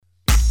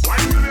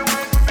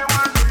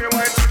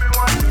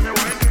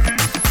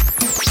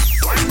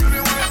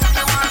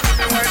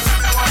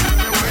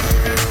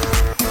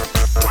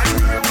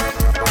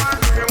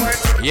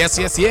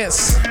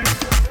Yes.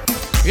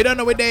 You don't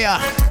know where they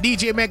are.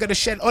 DJ Mega, the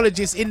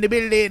Shellologist in the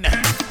building.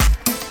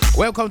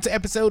 Welcome to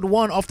episode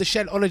 1 of the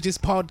Shellologist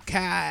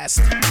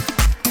podcast.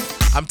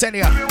 I'm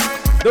telling you,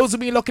 those who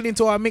be looking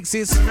into our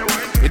mixes,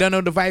 you don't know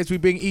the vibes we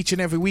bring each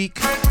and every week.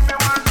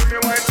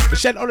 The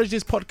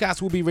Shellologist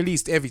podcast will be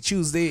released every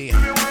Tuesday.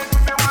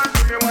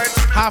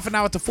 Half an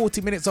hour to 40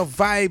 minutes of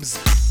vibes.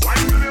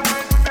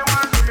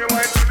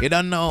 You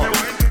don't know.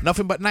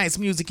 Nothing but nice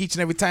music each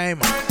and every time.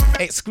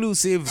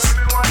 Exclusives,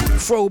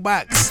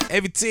 throwbacks,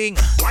 everything.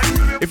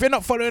 If you're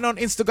not following on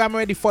Instagram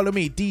already, follow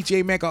me,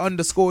 DJ Mega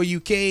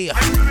 _UK.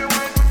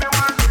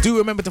 Do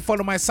remember to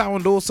follow my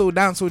sound also,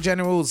 Dancehall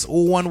Generals,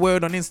 all one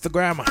word on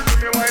Instagram.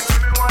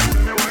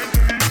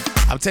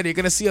 I'm telling you, you're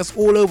gonna see us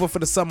all over for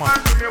the summer.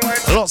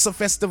 Lots of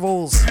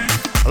festivals,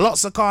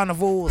 lots of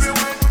carnivals,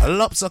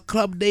 lots of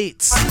club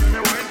dates.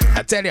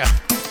 I tell you.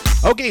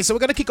 Okay, so we're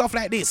gonna kick off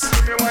like this.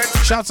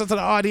 Shouts out to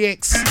the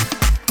RDX,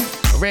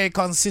 a very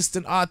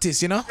consistent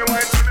artist, you know.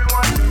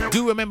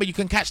 Do remember you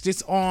can catch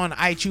this on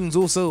iTunes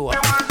also,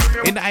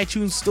 in the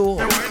iTunes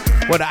store,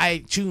 or the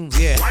iTunes,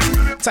 yeah.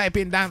 Type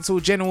in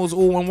Dancehall Generals,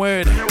 all one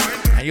word,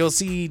 and you'll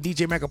see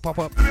DJ Mega pop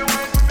up.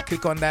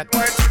 Click on that,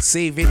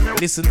 save it,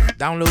 listen,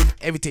 download,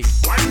 everything.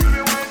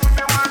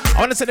 I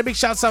want to send a big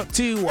shout out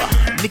to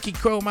Nikki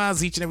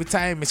Chromas each and every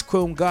time. Miss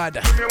Chrome God,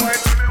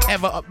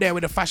 ever up there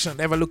with the fashion,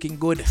 ever looking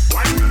good.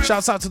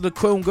 Shouts out to the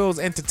Chrome Girls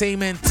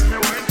Entertainment.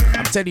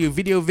 I'm telling you,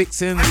 Video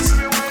Vixens,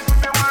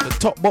 the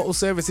top bottle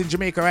service in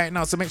Jamaica right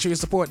now, so make sure you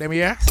support them,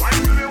 yeah?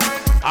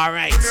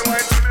 Alright.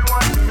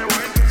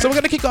 So we're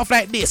gonna kick off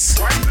like this.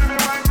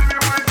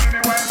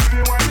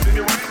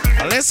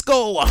 Let's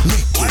go.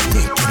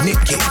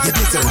 Nicky, you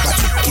deserve a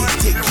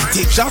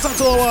tick. Shout out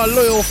to all our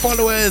loyal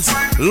followers,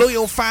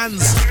 loyal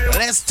fans.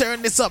 Let's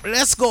turn this up.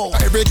 Let's go.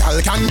 Every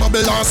gal can bubble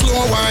or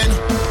slow wine,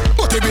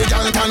 but every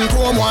gal can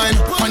chrome wine.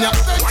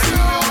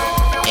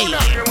 Hey.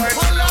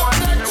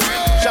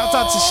 Shout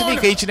out to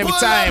Shanika each and every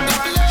time.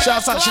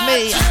 Shout out to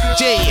Shanae,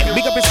 Jay,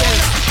 big up yourself.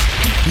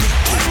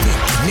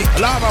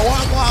 Lara,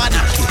 Wagwan.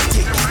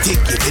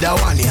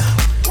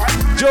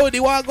 Jody,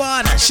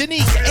 Wagwan.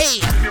 Shanika,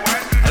 hey.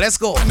 Let's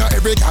go. Not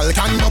every gal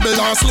can bubble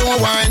or slow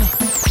wine,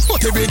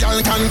 but every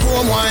gal can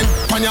chrome wine.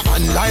 On your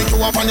hand like you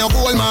up on your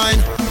gold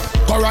mine.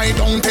 Go right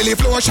down till the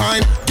floor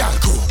shine. Gal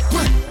cool.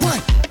 Why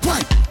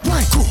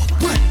cool?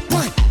 Why?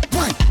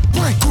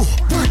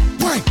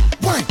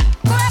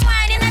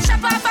 Wine in a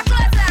shop off a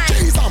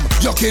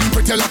clothesline. Looking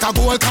pretty like a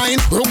gold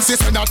kind. Rooksy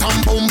said that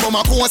I'm boom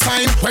a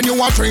cosign. When you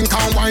a drink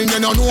and wine, you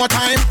know no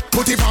time.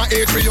 Put it on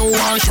 8 for you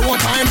on show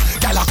time.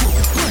 Gal a cool.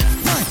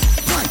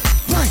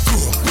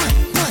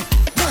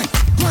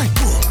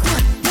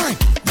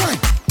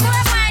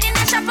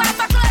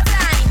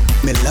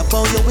 Me love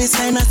how you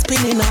waistline a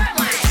spinning up.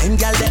 And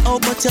girl they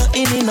out but you're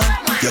in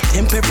up. Your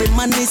temp every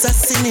man is a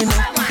sinning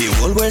up. The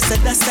whole world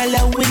said that style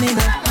you're winning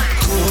up.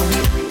 Cool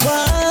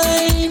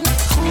wine.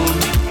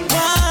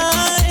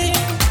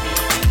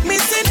 Me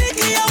say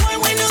Nikki a wine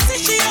when you see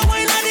she a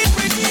wine and it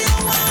pretty a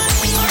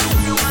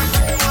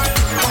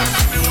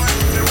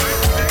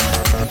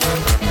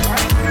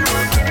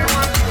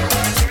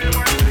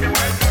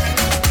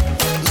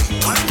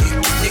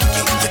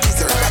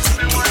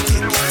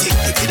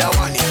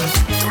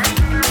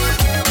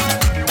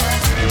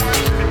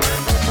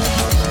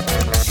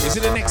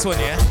The next one,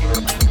 yeah?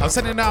 I'm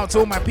sending out to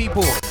all my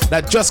people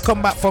that just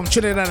come back from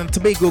Trinidad and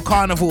Tobago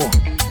Carnival.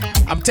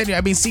 I'm telling you,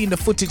 I've been seeing the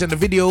footage and the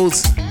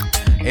videos.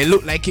 It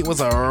looked like it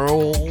was a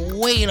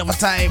whale of a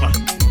time.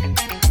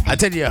 I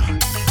tell you,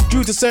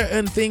 due to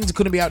certain things, it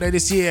couldn't be out there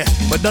this year.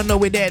 But don't know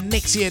we're there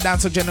next year.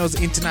 Dancehall Generals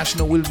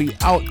International will be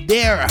out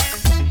there.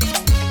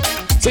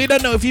 So you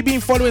don't know, if you've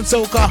been following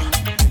soca,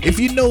 if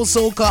you know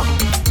soca,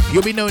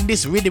 you'll be knowing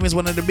this rhythm is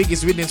one of the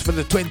biggest rhythms for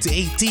the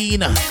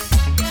 2018.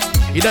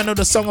 You don't know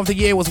the song of the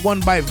year was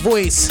won by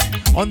Voice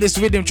on this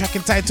rhythm track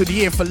entitled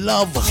Year for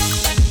Love.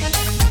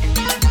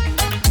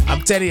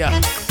 I'm telling you,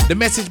 the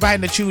message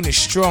behind the tune is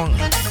strong.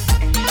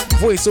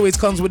 Voice always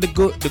comes with the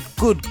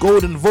good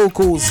golden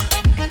vocals,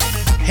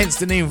 hence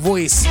the name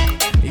Voice.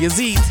 You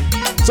see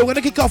it? So we're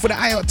gonna kick off with the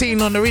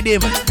ioctane on the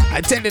rhythm. I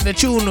tell you the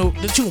tune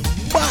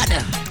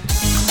bad.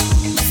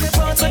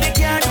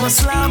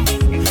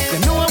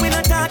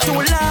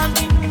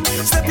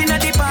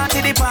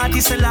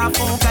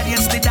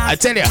 I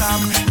tell ya,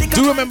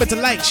 do remember to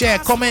like, share,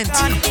 comment,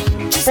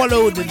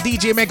 follow the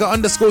DJ Mega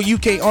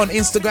 _UK on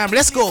Instagram.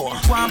 Let's go.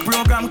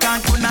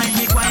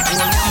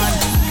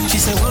 She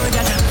said, "Oh,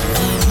 dada."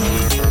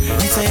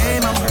 Me say, "Hey,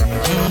 mama."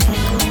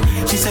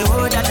 She said,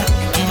 "Oh, dada."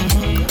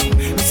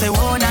 Me say,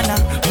 "Oh, nana."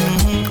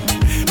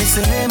 Me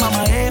say, "Hey,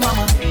 mama, hey,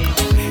 mama."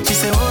 She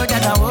said, "Oh,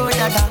 dada, oh,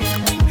 dada."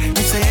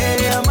 Me say,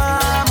 "Hey,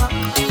 mama."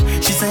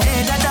 She said,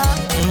 "Hey, dada."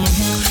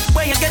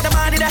 Where you get the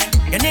money there?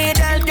 You need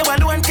help, you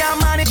alone can't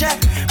manage it.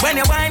 When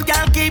you wine,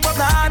 can't keep up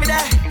the army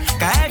there.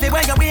 Cause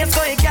everywhere you wait,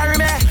 so you carry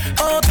me.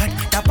 Oh God,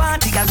 the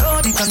party got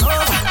loaded and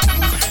over.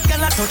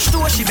 Girl, I touch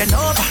toe, she bend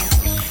over.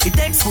 It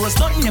expose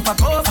nothing if I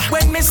cover.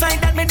 When me sign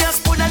that, me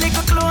just put a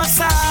little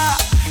closer.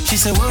 She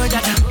say, "Oh,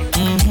 dada."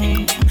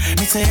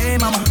 Me say, "Hey,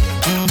 mama."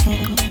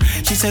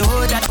 She say,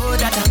 oh, that,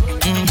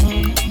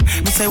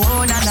 Me say,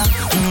 oh, nana.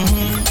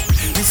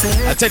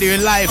 I tell you,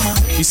 in life,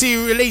 you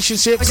see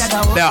relationships,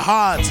 they're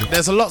hard.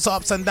 There's lots of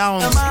ups and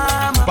downs.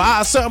 But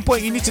at a certain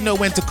point, you need to know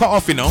when to cut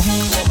off, you know.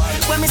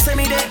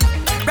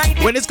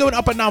 When it's going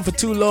up and down for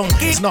too long,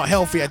 it's not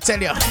healthy, I tell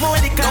you. If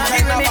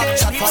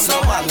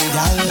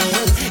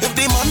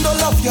the man don't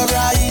love you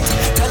right,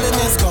 tell him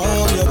it's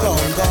gone, you're gone.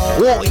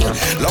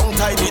 Long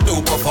time you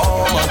do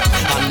perform,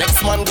 and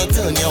next man go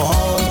turn you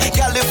on.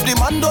 Girl, if the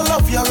man don't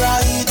love you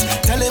right,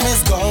 tell him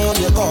it's gone,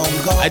 you're gone.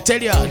 I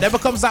tell you, never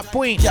comes that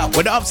point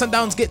where the ups and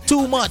downs get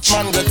too much.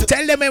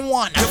 Tell them in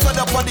one. You're fed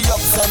up on the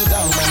ups and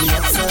down and the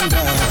ups and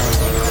down.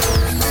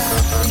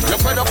 You're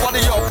fed up on the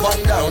up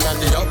and down and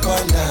the up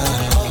and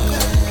down.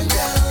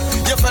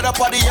 You're fed up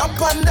on the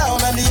up and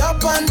down and the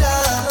up and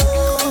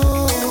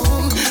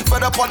down.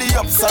 Fed up on the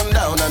ups and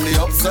down and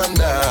the ups and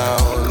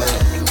down.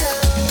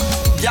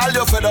 Girl,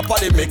 you're fed up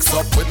on the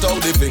mix-up without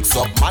the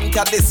fix-up. Man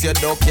can this you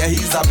duck, yeah,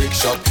 he's a big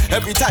shot.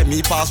 Every time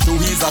he pass through,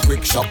 he's a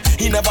quick shot.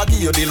 He never give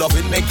you the love,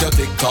 it make you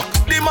tick-tock.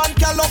 The man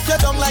can lock you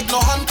down like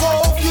no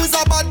handcuff. You's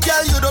a bad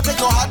girl, you don't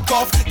take no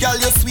handcuff. Girl,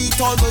 you're sweet,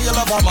 although you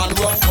love a man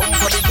rough. Come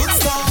for the good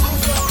stuff.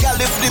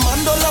 Girl, if the man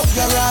don't love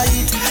you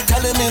right,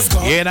 tell him it's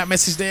gone. Yeah, that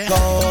message there.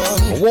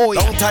 Whoa,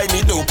 long time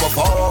he do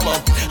perform.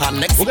 And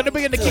next we're gonna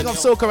bring in the king of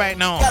soca right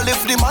now. Girl, if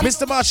the man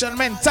Mr. Marshall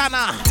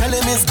Mentana. Tell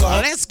him it's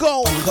gone. Let's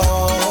go.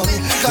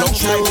 Long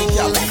time he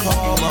can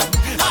perform.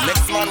 And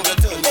next man go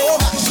turn. Oh,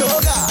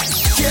 sugar,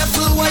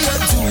 careful what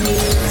you're doing.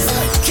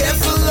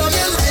 Careful how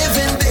you're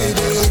living,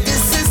 baby.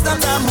 This is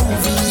not a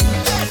movie.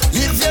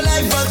 Live your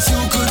life, but you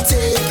could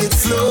take it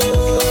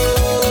slow.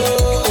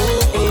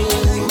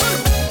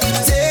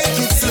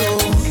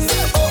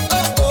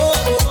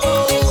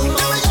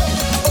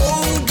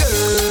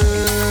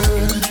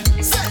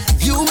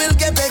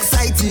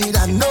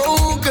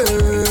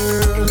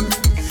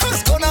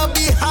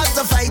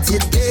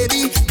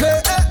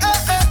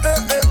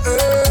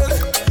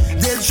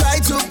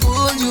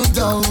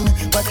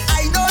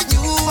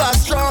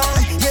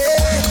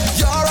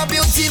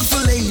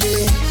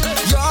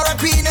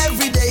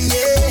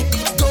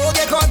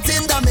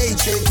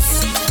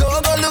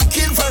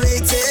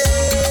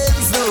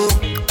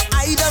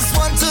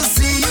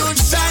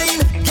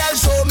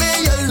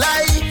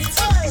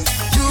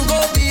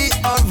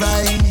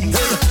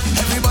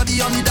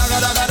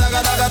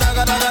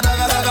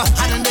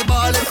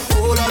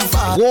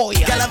 Whoa,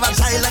 yeah. Girl have a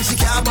child and she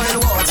can't boil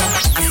water.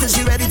 I said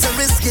she ready to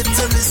risk it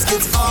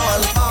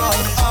all.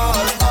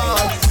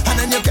 And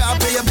then you can't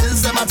pay your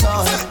bills them at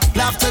all.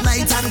 Laugh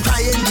tonight and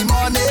cry in the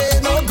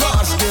morning. Oh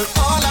gosh, girl,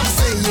 all I'm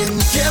saying,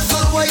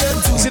 careful what you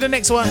do. See the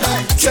next one,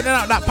 sending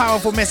out that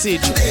powerful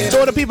message to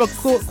all the people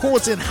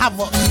causing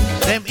havoc,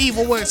 them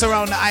evil works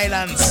around the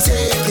islands.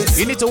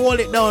 You need to hold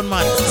it down,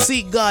 man.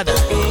 Seek God,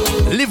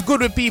 live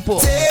good with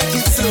people.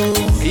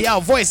 Yeah,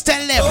 voice,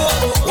 tell them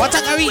what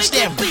I can reach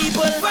them.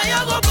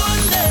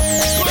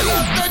 Pull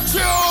up the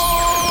tune,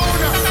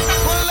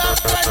 pull up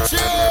the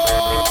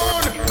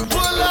tune,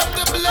 pull up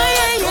the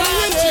blood.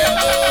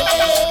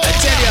 I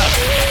tell you,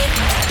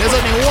 there's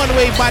only one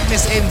way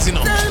badness ends, you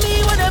know.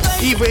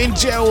 Either in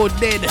jail or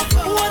dead.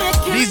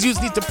 These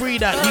youths need to pray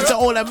that. Need to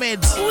all the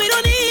meds. We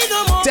don't need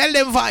no more. Tell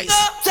them vice.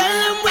 Tell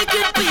them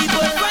wicked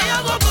people.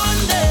 Fire go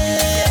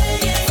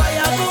Bundy.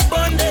 Fire go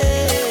Bundy.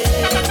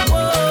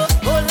 Oh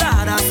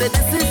Lord, I said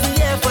this is the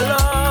year for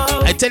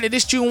love. I tell you,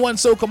 this tune won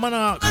Soca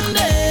Monarch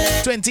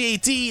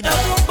 2018.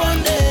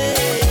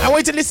 I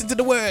want you to listen to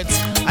the words.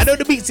 I know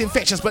the beat's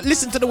infectious, but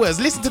listen to the words.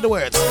 Listen to the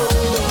words.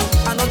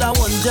 Another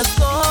one just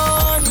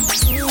gone.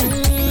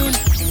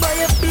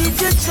 Fire beat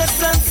your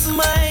chest and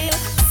smile.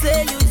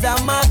 Say you's a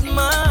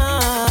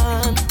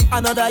madman.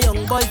 Another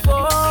young boy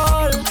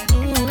fall.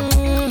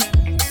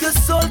 Your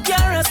soul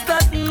can't rest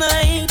at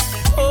night.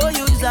 Oh,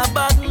 you's a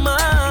bad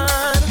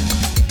man.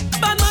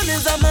 Bad man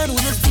is a man who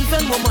just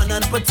defend woman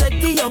and protect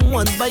the young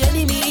ones by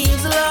any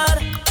means,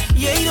 Lord.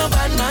 You ain't no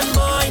bad man,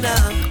 boy,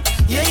 now.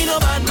 You ain't no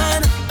bad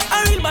man.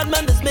 A real bad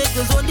man just make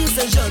his own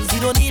decisions. He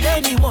don't need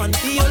anyone.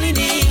 He only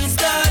needs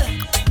God.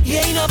 You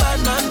ain't no bad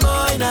man,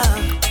 boy, now.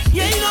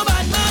 You ain't no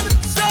bad man.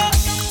 So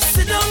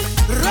sit down,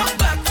 rock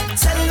back.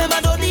 Tell them I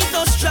don't need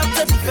no strap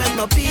to defend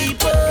my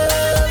people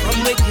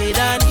from wicked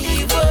and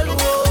evil.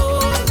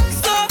 Whoa.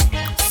 So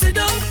sit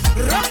down,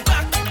 rock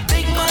back.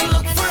 Big man,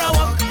 look for a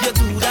walk. You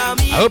too damn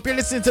evil. I hope you're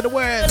listening to the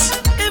words.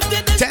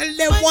 Tell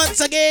them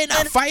once again,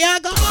 fire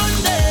go.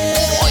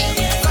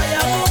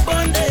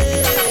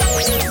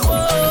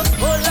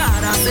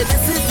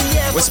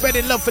 We're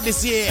spreading love for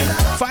this year.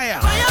 Fire.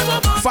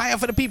 Fire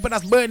for the people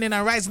that's burning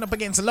and rising up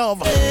against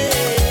love.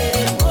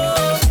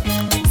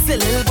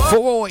 For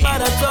oi.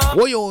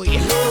 Oi, oi.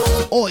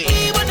 Oi.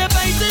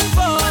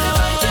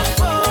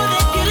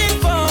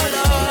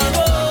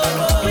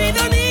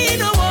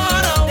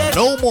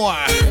 No more.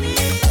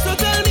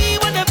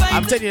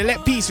 I'm telling you,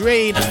 let peace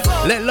reign.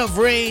 Let love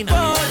reign.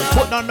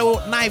 Put down the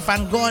knife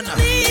and gun.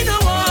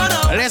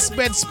 Let's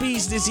spread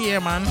peace this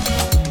year, man.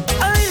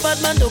 Bad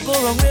man don't go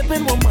wrong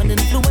raping woman,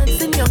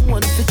 influencing young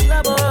ones to kill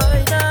a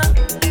boy now.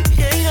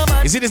 Yeah, you know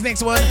You see this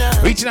next one?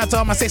 Reaching out to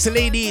all my sexy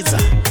ladies.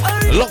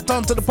 Locked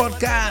on to the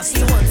podcast.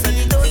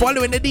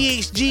 Following the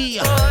DHG.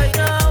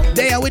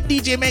 They are with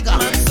DJ Mega.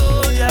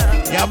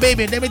 Yeah,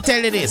 baby, let me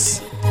tell you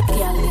this.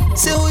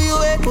 Say who you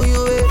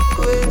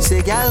with.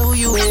 Say girl, who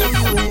you with.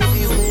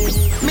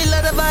 Me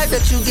love the vibe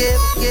that you give,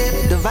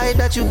 yeah. The vibe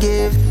that you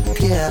give,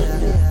 yeah.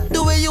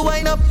 The way you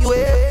wind up your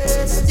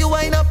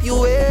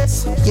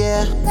waist,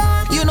 yeah.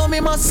 You know me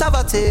must have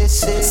a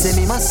taste, say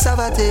me must have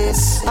a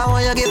taste. I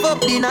want you give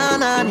up the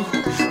nanani,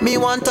 me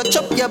want to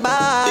chop your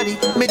body.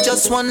 Me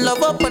just want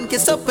love up and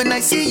kiss up when I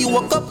see you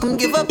walk up and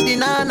give up the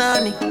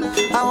nanani.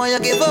 I want you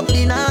give up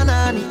the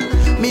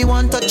nanani, me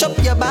want to chop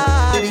your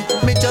body.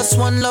 Me just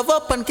want love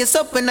up and kiss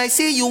up when I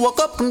see you walk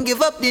up and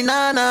give up the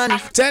nanani.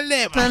 Tell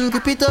them. And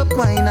grip it up,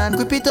 wine and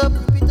grip it up.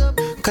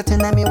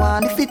 Cutting at me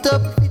want to fit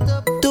up.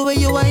 The way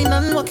you wine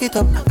and walk it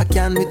up, I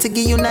can't wait to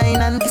give you 9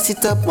 and kiss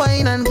it up.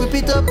 Wine and grip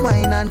it up,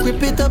 wine and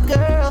grip it up,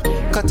 girl.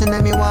 Cutting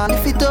at me want to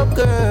fit up,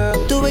 girl.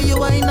 The way you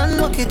wine and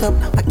walk it up,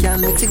 I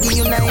can't wait to give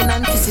you 9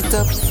 and kiss it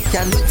up.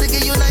 Can't wait to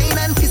give you 9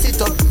 and kiss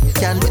it up.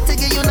 Can't wait to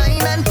give you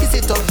 9 and kiss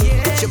it up.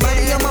 Put your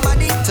body on my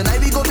body, tonight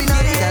we go be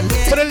naughty.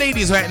 For the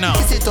ladies right now.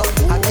 Kiss it up.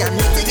 I can't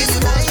wait to give you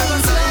 9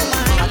 and slam.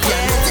 I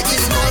can't wait to give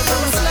you 9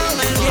 and slam.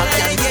 I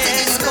can't wait to give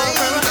you 9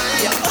 and slam.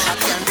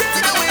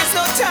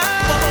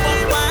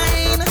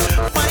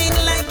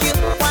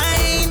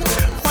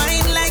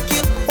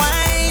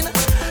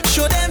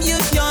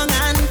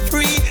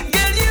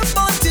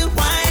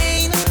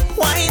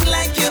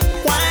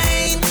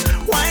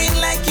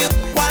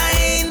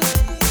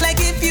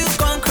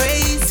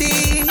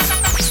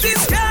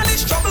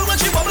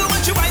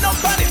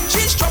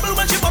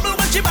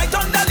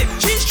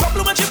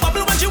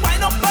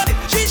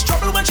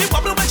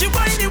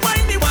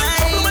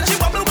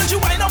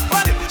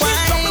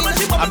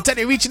 I'm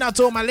telling you, reaching out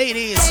to all my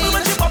ladies.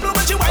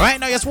 Right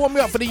now, just warm me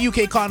up for the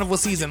UK Carnival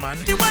season, man.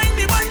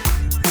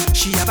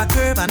 She have a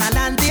curve and a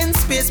landing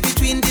space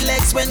between the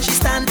legs when she's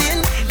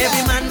standing.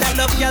 Every man that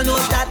love you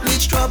knows that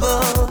needs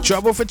trouble.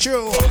 Trouble for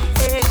true.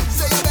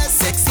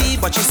 Sexy,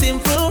 but she's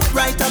simple.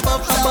 Right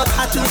above her butt,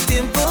 her two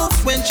dimples.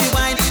 When she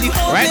whines, the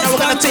whole right now,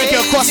 we're gonna take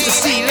you across the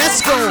sea.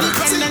 Let's go.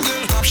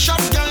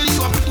 Shot girl, you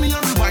put me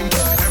on rewind.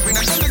 Every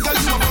night the girl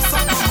you a bust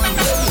up my mind.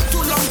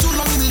 Too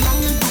long, me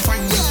longing to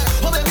find you.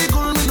 Oh baby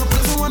girl, me no play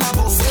for one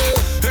above.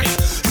 Hey,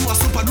 you a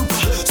super duper,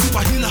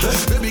 super healer.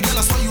 Baby girl,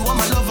 I swear you are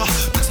my lover.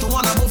 That's the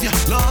one above you.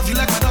 Love you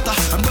like my daughter.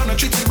 I'm gonna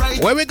treat you right.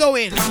 Where we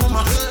going?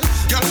 Mama,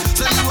 girl,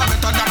 say you are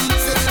better than.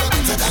 Say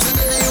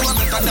you are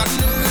better than.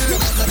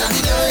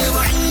 You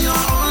are in your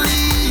own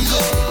league.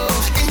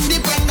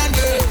 Independent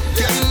girl.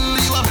 Girl,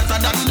 you are better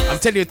than. I'm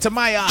telling you,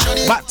 Tamaya,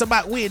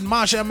 back-to-back win,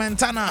 Marsha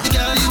Montana.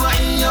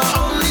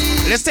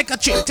 Let's take a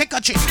trip, They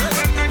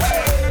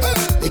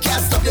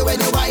can't stop you when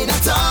you whine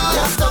at all.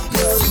 Can't stop you.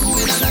 You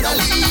in another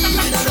league.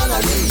 You in another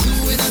league.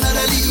 You in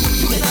another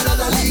league. You in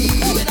another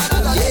league. You in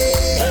another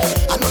league.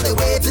 I know they're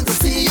waiting to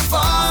see you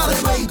fall.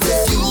 They're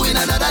waiting. You in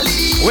another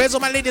league. Where's all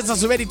my ladies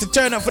that's ready to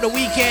turn up for the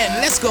weekend?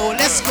 Let's go.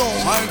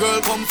 My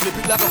girl, come flip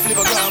it like a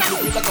flippergram,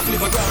 flip it like a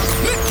flippergram.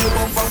 Make your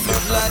bumper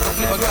flip like a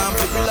flippergram,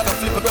 flip it like a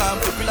flippergram,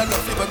 flip it like a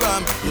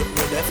flippergram.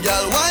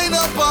 Girl, wind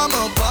up on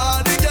my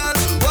body, girl.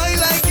 Why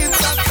like it's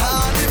a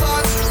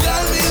carnival?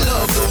 Girl, me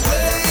love the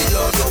way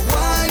you're the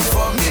wine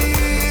for me.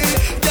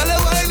 Girl, the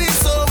wine is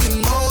so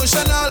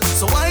emotional.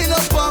 So wind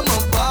up on my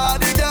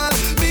body, girl.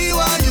 Me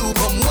while you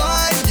come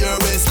wine your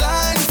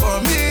waistline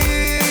for me.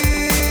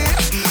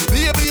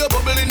 Baby, you're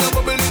bubbling,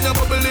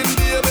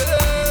 baby.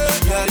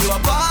 Girl, you a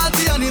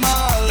party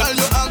animal. Girl,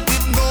 you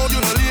active, no, you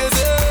no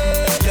lazy.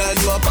 Girl,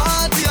 you a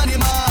party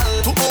animal.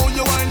 To own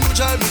your wine, you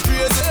drive me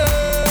crazy.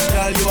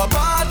 Girl, you a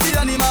party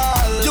animal.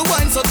 You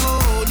wine so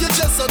good, you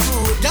just so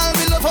good. Girl,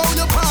 me love how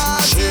you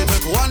party. She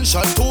take 1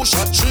 shot, 2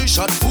 shot, 3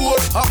 shot, 4.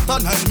 After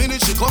 9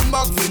 minutes, she come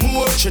back for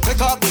more. She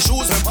take off the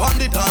shoes and pound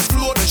the dance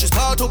floor. Then she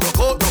start to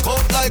rock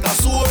out like a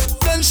sword.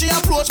 Then she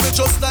approach me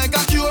just like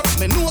a cure.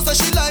 Me know that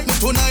she like me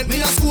tonight,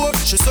 me a score.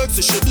 She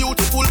sexy, she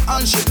beautiful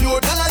and she pure.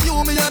 Tell her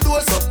you me a do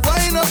so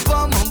fine up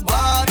on my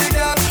body,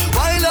 girl.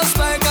 Wild us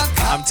like a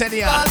cat. I'm telling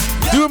ya,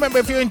 do remember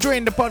if you're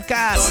enjoying the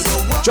podcast,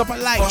 drop a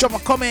like, drop a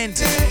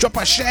comment, drop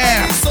a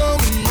share. So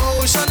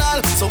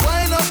emotional, so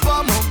wind up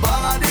on my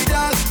body,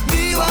 girl.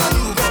 Me while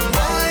you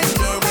combine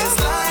your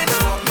waistline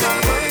for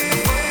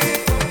me.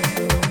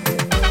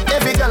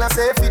 Every girl I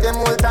say feed them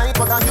all tight,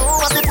 but you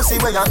have the pussy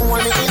where you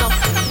hold me in up.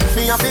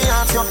 Me a fi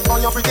ask you, how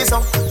you pretty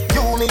so?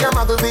 You me a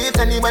muggle with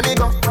anywhere me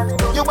go.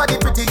 You are the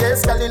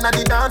prettiest girl inna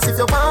the dance. If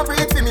you want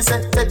breathe for me,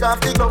 say take off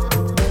the glove.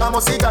 I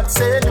must see God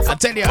say you. I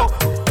tell ya,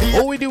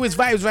 all we do is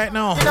vibes right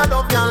now.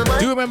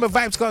 Do you remember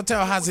Vibes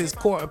Cartel has his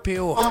court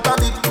appeal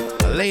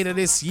later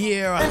this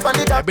year?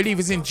 I believe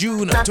it's in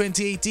June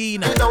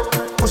 2018.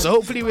 So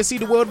hopefully we'll see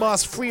the World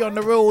Boss free on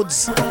the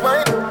roads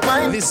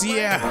this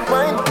year.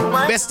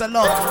 Best of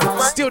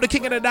luck. Still the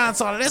king of the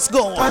dancehall. Let's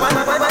go.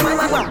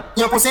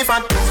 Your pussy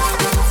fat.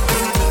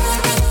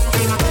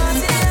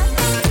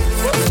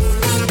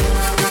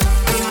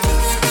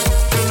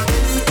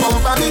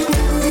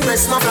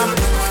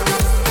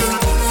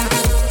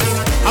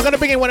 I'm gonna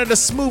bring in one of the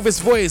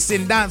smoothest voice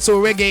in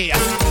dancehall reggae.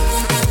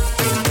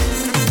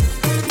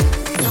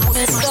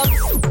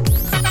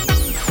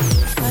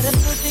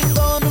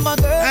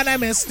 And I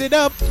messed it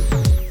up.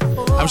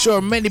 I'm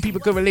sure many people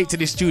could relate to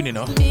this tune, you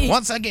know.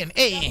 Once again,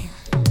 hey.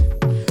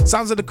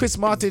 Sounds of the Chris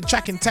Martin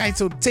track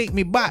entitled Take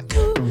Me Back.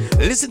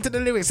 Listen to the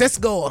lyrics, let's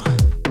go.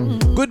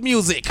 Good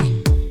music. I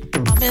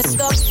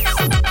messed up.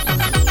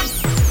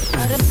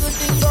 Had a good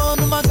thing going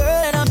with my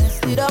girl and I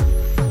messed it up.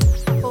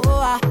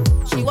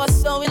 She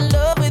was so in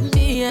love with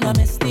me and I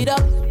messed it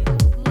up.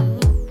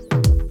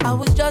 I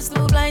was just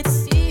too blind to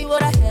see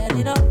what I had,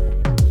 you know.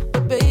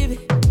 But baby,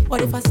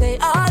 what if I say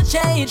I'll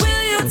change?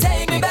 Will you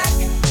take me back?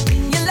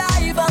 In your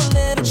life I'll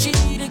never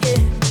cheat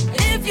again.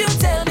 If you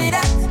tell me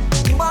that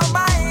you are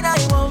mine,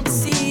 I won't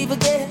deceive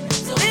again.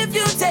 So if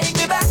you take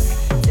me back,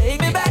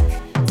 take me back,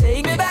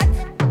 take me back,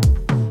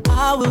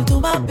 I will do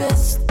my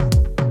best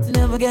to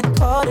never get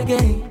caught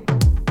again.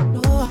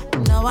 No,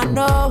 now I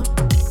know.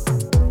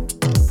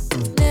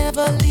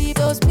 Never leave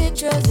those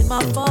pictures in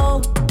my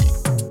phone.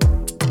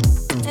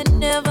 And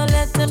never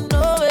let them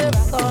know where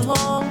I got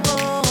home.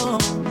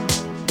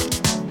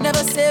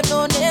 Never save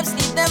no names,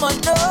 leave them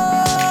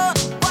unknown.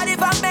 What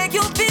if I make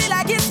you feel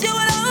like it's you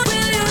alone?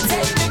 Will you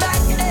take me back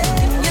in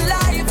your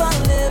life? I'll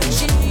never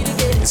cheat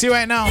again. See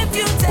right now,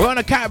 we're on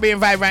a Caribbean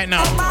vibe right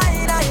now.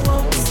 Mine, I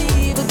won't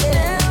deceive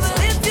again. So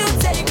if you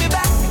take me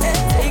back, take me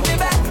back, take me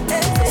back,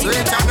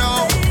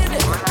 baby,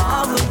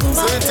 I will do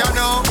my best.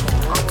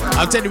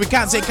 I'll tell you, we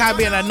can't say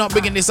Caribbean and not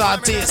bringing this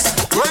artist.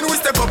 When we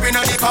step up in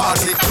the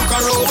party, look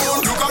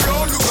around, look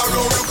around, look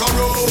around, look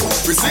around.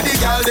 We see the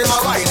girl, them a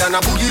wine and a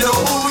boogie down,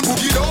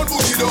 boogie down,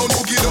 boogie down,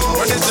 boogie down.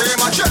 When they say,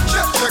 my check,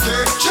 check, check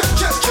it, check,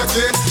 check, check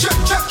it, check,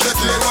 check, check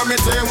it. What me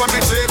say,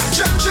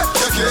 check, check,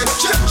 check it,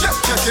 check, check,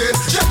 check it,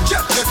 check,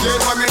 check, check it.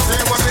 What me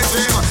say,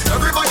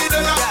 everybody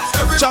there.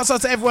 Shouts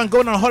out to everyone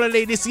going on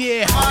holiday this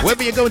year.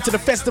 Whether you're going to the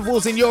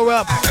festivals in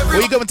Europe or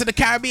you're going to the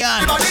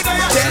Caribbean.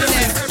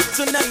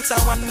 Tonight I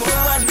want more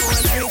night.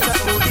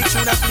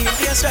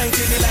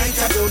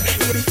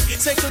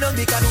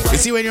 You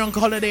see, when you're on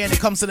holiday and it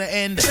comes to the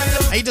end,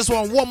 and you just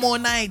want one more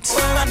night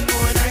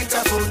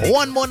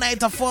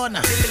of fun,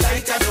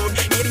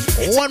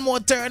 one more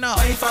turn up.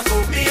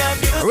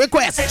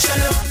 Request.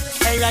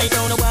 Hey, right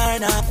down the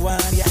wine up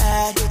one,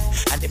 yeah.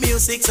 And the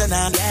music's on,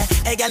 yeah.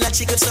 Hey, girl, like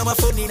she give some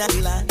food in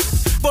the land.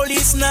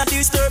 Police not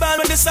disturb all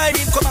when the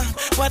siren come on.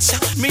 Watch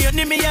out, me and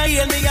me, I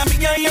hear me, and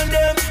me, I hear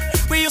them.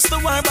 We used to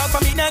warm back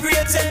from in a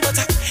grade 10, but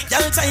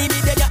y'all time me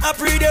there, you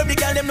pre them, the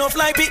girl them no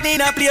fly pit in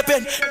a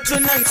playpen.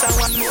 Tonight I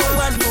want more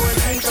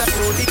night of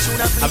road, the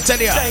tune of I'm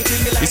telling you,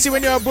 you see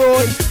when you're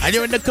abroad and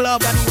you're in the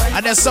club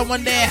and there's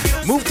someone there,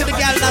 move to the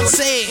girl and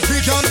say,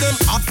 we call them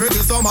hot for the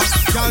summer,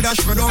 girl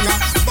dash for down ya,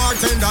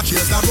 bartender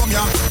chase the rum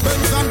ya,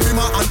 Benz and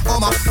Prima and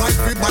Hummer, white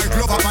fit by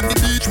glove up on the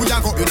beach, we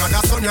a go in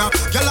the sun ya,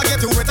 girl a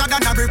get wetter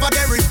than a river,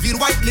 there is feel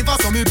white liver,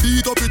 so me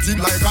beat up it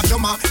in like a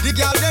drummer, the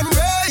girl them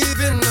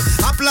raving,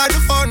 apply the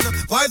fun.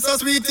 Why so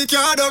sweet it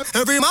can't done?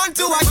 Every man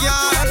to a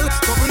girl.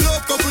 Couple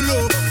up, couple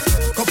up.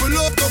 Couple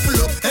up, couple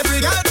up.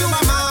 Every girl to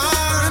a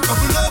man.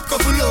 Couple up,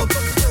 couple up.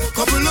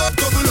 Couple up,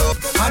 couple up.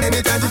 And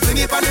anytime you fling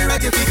it on the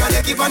right, you pick a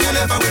leg on your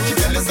left. And when she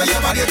tell us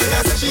your body, you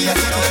tell her she a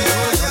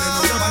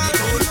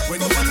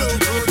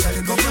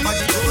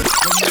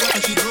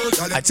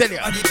I tell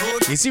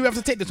you see we have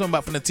to take this one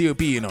back from the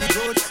TOP, you know.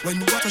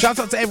 Shout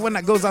out to everyone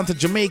that goes down to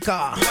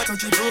Jamaica.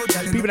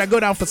 People that go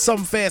down for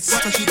Sumfest.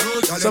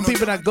 Some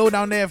people that go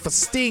down there for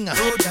Sting.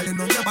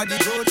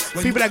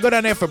 People that go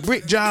down there for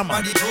Brit Jam.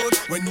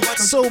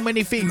 So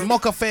many things.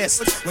 Mocha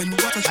Fest.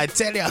 I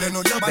tell you,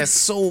 there's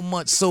so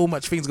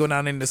much things going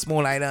on in the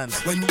small island.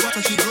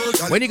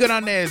 When you go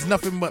down there, it's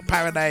nothing but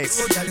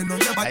paradise.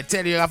 I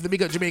tell you, I have to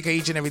big up Jamaica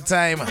each and every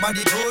time.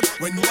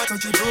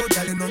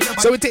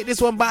 So we take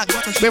this one back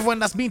to everyone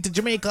that's been to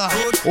Jamaica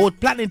or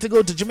planning to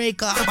go to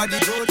Jamaica.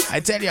 I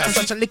tell you,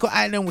 such a little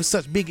island with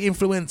such big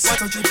influence.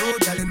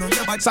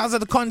 Sounds of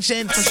the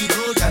Conscience.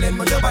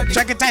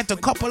 Track it tight to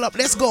couple up.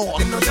 Let's go.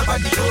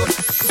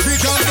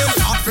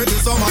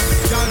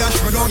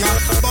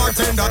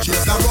 Bartender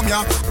chase the rum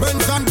ya,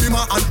 Benz and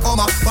Prima and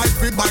Hummer, white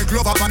fit by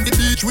glove up on the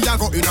beach, we a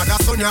go in the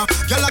sun ya.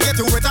 Girl a get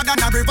wetter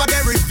than a river,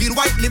 there is feel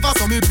white liver,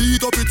 so me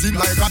beat up it in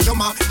like a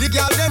drummer. The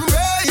girl them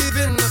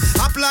raving,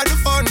 apply the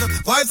fun.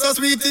 Why so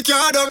sweet it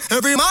can't done?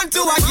 Every man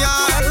to a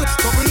girl.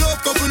 Couple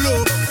up, couple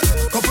up.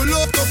 Couple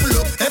up, couple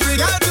up. Every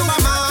girl to a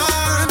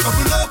man.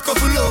 Couple up,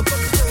 couple up.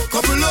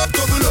 Couple up,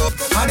 couple up.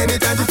 And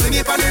anytime you fling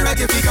it on the right,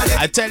 you pick a leg.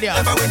 I tell you,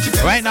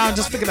 right now I'm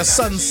just picking the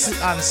sun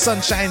and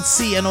sunshine,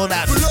 sea and all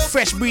that.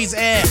 Fresh breeze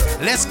air.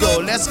 Let's go,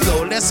 let's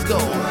go, let's go.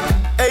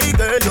 Hey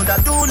girl, you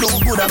that do look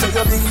good and make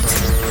you bleed.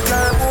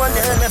 Girl, one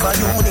them never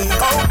unique.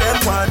 How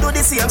them want do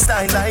the same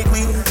style like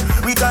we.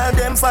 We call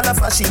them for the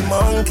fashion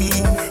monkey.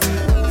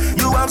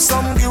 You You have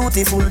some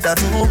beautiful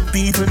tattoo.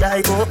 People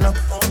like open up.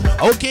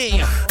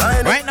 Okay,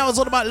 right now it's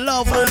all about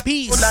love and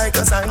peace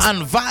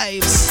and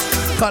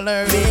vibes.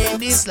 Coloring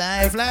this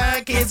life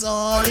like it's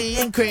all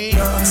in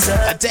crayons.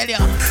 I tell you,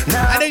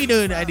 I know you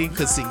know I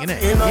didn't sing,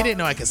 innit? You didn't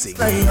know I could sing.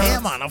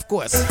 Yeah, man, of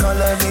course.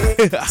 Coloring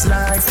this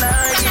life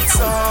like it's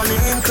all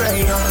in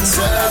crayons.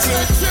 Pull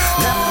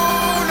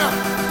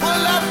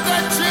up the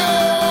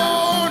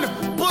tune.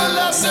 Pull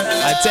up the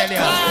I tell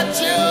you,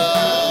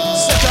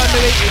 such an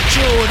underrated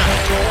tune.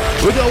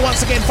 We do it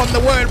once again from the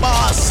world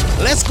boss.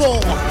 Let's go.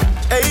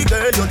 Hey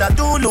girl, you that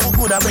do look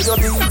good at where you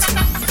be.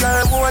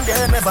 Girl, one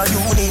them ever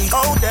unique.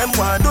 How them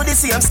want do the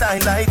same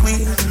style like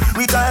we.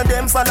 We call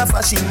them for the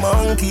fashion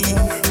monkey.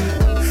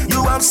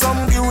 You have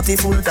some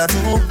beautiful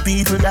tattoo.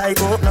 People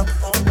like open up.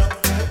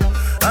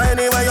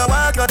 Anyway you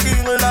walk your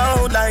thing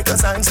loud like a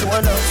sign to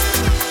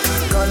love.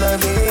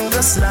 Coloring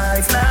this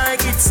life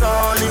like it's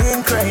all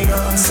in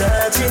crayon.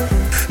 Searching,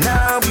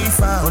 now we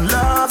found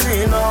love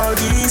in all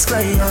these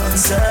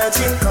crayons.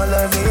 Searching,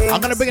 coloring. I'm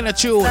gonna bring in a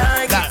tune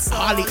that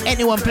hardly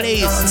anyone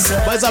plays,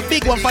 but it's a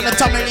big one for the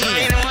Tommy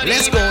Lee.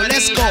 Let's go,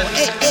 let's go.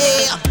 Hey,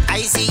 hey.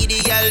 I see the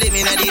girl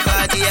living at the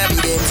party, I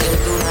be them say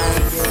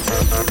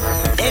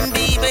tonight. Them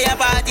people a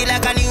party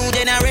like a new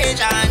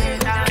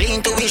generation.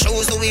 Clean to we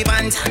shoes to we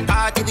pants,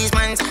 party we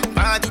pants,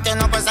 party turn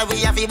up as we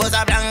have buzz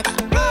a blanca.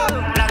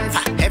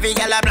 Blanca, every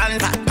girl a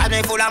blanca, and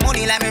me full of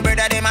money like me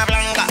brother them a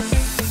blanca.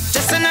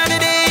 Just another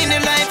day in the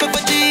life of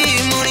a G,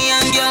 money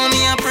and girl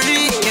me a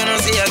free. You know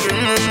see a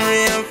green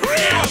real,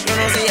 you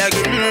know see a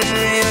green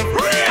real.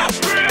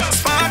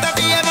 Spot of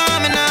the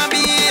ever, me not be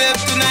here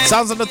tonight.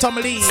 Sounds of the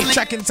Tommy Lee,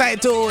 track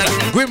entitled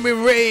Grim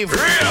Rave.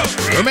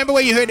 Remember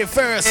where you heard it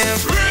first.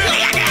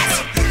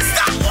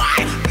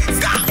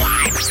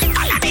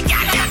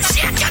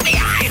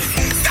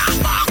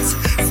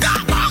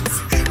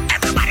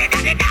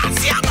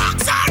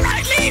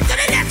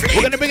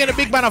 We're gonna bring in a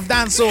big band of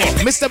dancehall,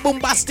 Mr.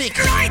 Boombastic,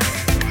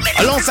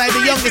 alongside the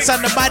youngest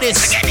and the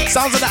baddest.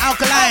 Sounds of the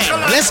Alkaline.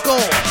 Let's go.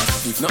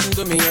 If nothing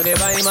to me, you're never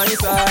by my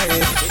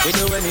side. You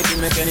do anything,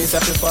 make any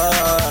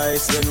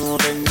sacrifice. You know,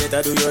 then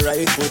better do your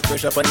right. Put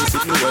pressure on the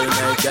city all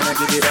night. Can I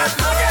give it up?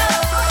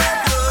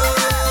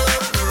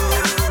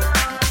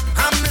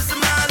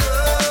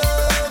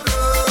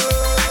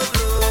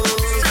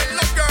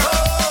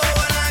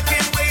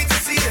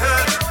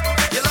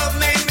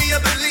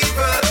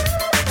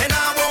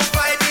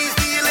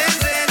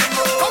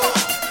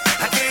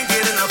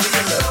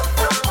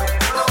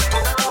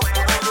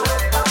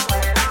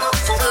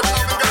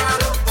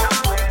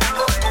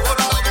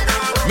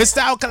 Mr.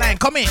 Alkaline,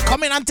 come in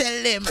and tell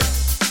them.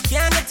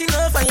 Can't get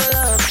enough of your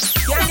love,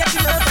 can't get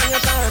enough of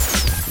your touch.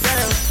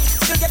 Girl,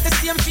 you get the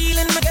same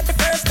feeling I get the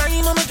first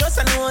time I'm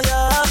just I know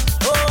ya.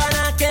 Oh, and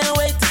I can't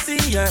wait to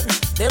see her.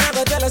 They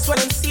never tell us when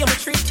them see me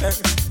treat her.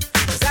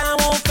 Cause I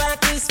won't fight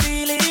this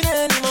feeling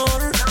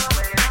anymore.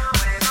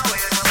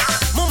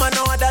 Mama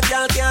know that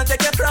girl can't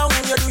take your crown.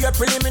 You do your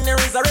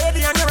preliminaries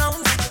already on your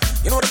own.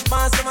 You know the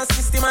past of my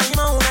system and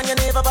your own. And you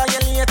never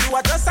violate you,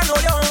 I just I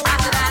know your own.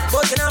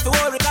 But you don't have to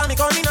worry, call me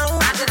coming now.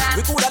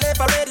 We could have left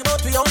already,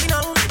 but we only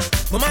know.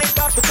 We might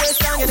have to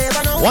question, you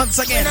never know. Once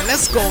again,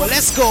 let's go,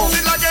 let's go.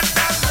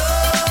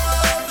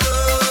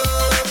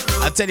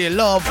 I tell you,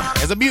 love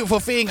is a beautiful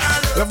thing.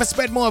 We have to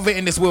spread more of it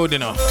in this world, you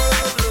know.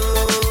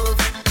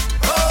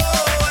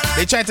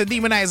 They try to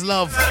demonize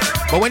love,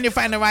 but when you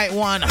find the right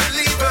one,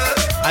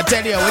 I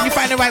tell you, when you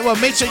find the right one,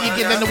 make sure you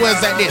give them the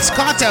words like this.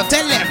 Cartel,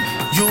 tell them.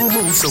 You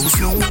move so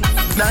smooth,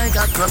 like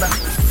a crab.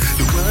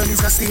 The world is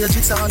a stage,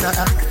 it's on a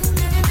act.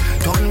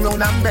 Turn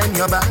round and bend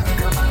your back.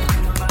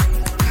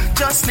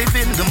 Just live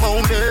in the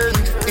moment,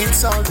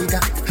 it's all we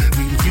got.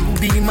 Will you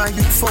be my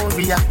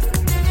euphoria?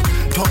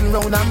 Turn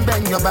round and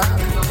bend your back.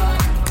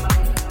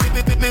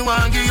 Me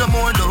want give you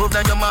more love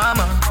than your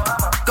mama.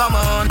 Come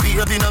on,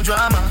 baby, no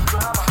drama.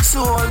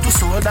 Soul to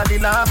soul, daddy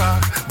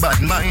lava.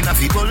 Bad mind, I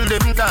feel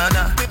them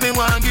corner. Me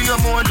want give you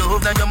more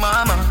love than your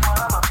mama.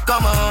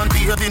 Come on,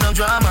 baby, no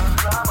drama.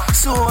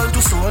 Soul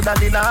to soul,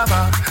 daddy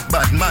lava.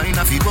 Bad mind,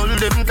 I feel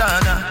them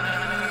corner.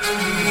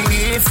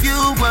 If you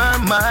were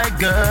my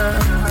girl,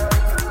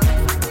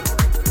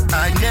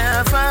 I'd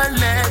never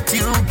let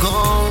you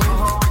go.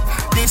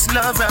 This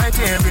love right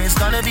here is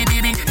gonna be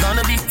baby,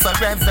 gonna be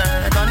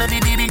forever. Gonna be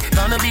baby,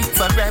 gonna be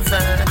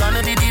forever.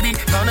 Gonna be baby,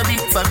 gonna be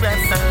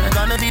forever.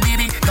 Gonna be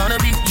baby, gonna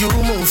be. You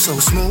move so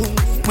smooth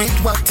with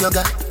what you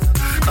got.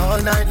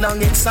 All night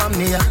long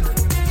insomnia.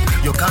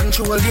 You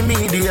control the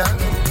media.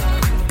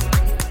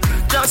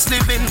 Just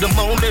live in the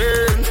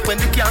moment when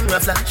the camera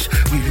flash.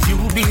 Will you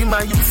be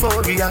my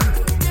euphoria?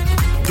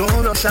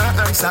 Don't rush and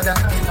answer that.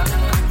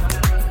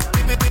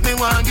 Me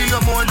want give you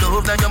more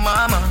love than your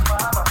mama.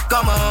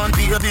 Come on,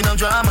 baby, no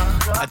drama.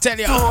 I tell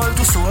you. Soul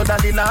to soul,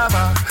 daddy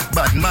lava.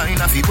 Bad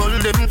mind, I feel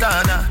them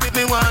corner.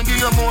 Me want give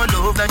you more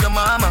love than your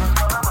mama.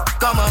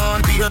 Come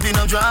on, baby,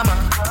 no drama.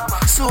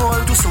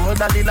 Soul to soul,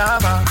 daddy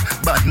lava.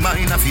 Bad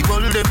mind, I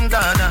feel them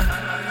corner.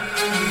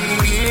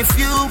 If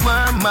you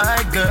were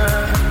my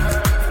girl,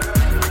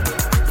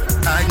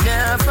 I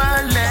never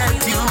let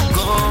you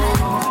go.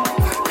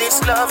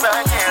 This love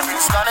right here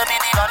is gonna be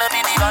the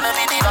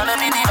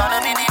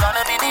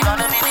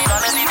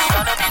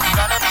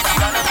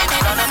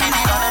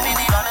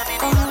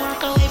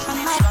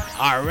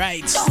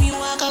Alright.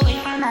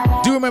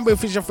 Do remember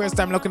if it's your first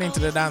time looking into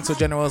the Dancehall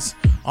Generals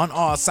on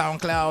our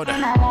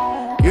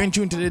SoundCloud, you're in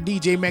tune to the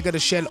DJ Mega the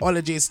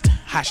Shellologist,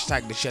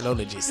 hashtag the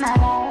Shellologist.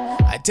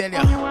 I tell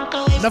ya,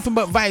 nothing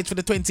but vibes for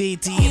the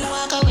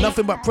 2018,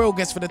 nothing but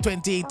progress for the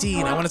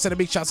 2018. I want to send a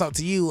big shout out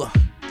to you.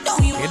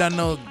 You don't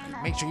know,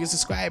 make sure you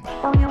subscribe,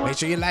 make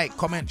sure you like,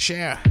 comment,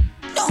 share.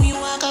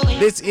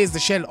 This is the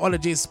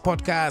Shellologist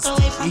podcast.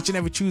 Each and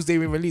every Tuesday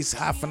we release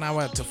half an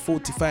hour to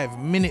 45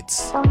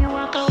 minutes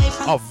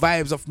of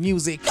vibes of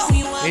music.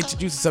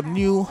 Introduce some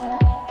new,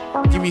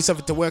 give me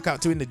something to work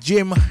out to in the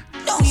gym,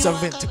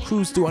 something to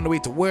cruise to on the way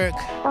to work,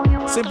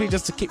 simply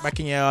just to kick back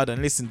in your yard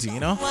and listen to, you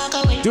know.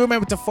 Do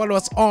remember to follow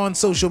us on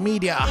social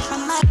media,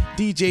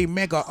 DJ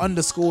Mega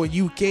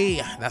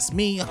 _UK, that's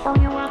me.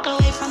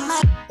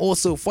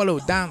 Also follow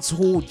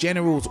Dancehall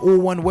Generals, all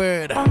one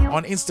word,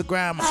 on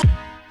Instagram,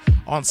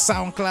 on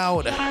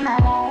SoundCloud,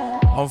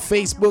 on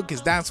Facebook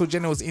is Dancehall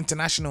Generals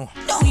International.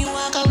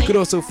 You could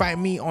also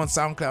find me on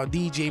SoundCloud,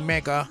 DJ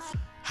Mega,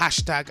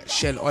 hashtag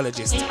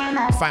Shellologist.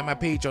 Find my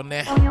page on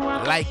there,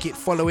 like it,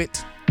 follow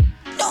it.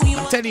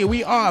 I'm telling you,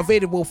 we are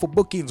available for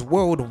bookings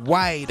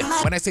worldwide.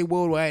 When I say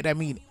worldwide, I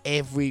mean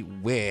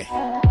everywhere.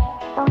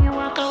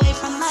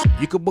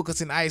 You could book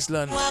us in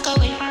Iceland,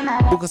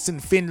 book us in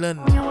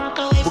Finland,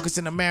 book us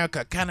in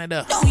America,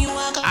 Canada,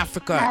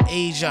 Africa,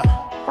 Asia,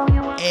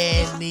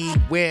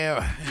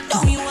 anywhere.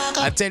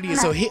 I tell you,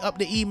 so hit up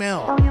the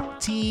email,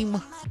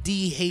 Team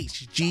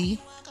DHG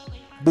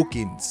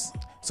Bookings.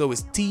 So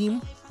it's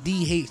Team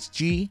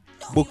DHG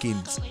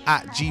Bookings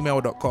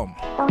 @gmail.com.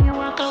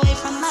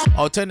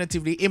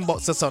 Alternatively,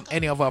 inbox us on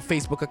any of our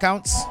Facebook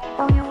accounts,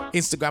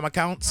 Instagram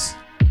accounts,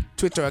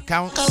 Twitter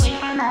accounts.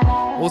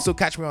 Also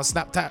catch me on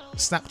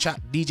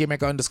Snapchat DJ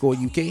Mega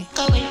 _UK.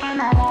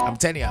 I'm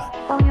telling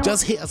you,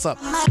 just hit us up.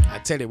 I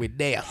tell you, we're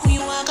there,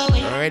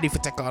 ready for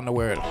take on the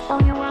world.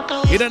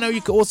 You don't know,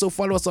 you can also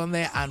follow us on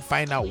there and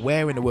find out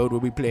where in the world we'll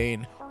be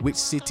playing, which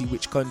city,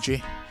 which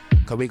country,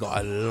 because we got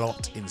a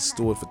lot in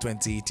store for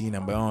 2018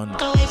 and beyond.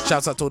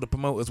 Shouts out to all the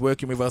promoters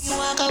working with us.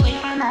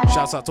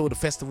 Shouts out to all the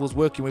festivals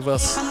working with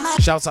us.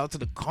 Shouts out to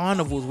the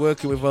carnivals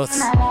working with us.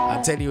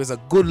 I tell you, it's a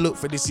good look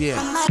for this year.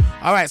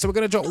 Alright, so we're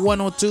going to drop one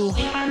or two,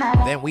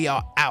 then we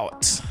are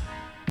out.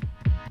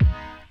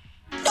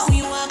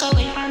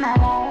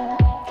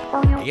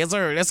 Yes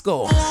sir, let's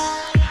go.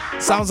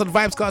 Sounds of the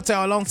Vibes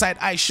Cartel alongside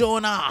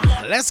Ishona.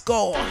 Let's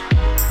go.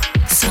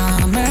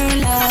 Summer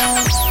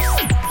love,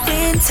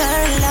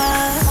 winter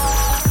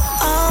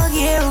love, all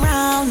year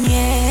round,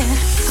 yeah.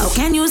 How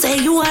can you say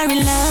you are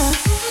in love?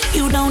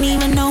 You don't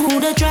even know who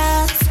to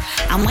trust.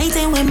 I'm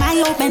waiting with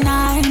my open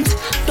arms.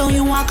 Don't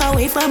you walk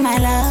away from my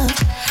love?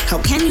 How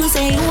can you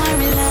say you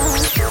are in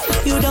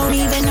love? You don't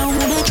even know who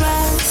to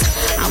trust.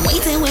 I'm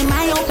waiting with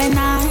my open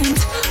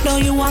arms.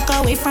 Don't you walk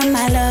away from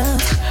my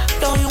love?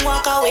 Don't you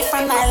walk away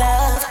from my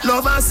love?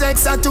 Love and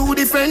sex are two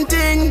different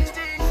things.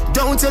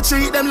 Don't you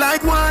treat them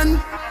like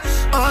one.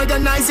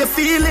 Organize your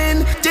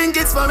feeling. Think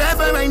it's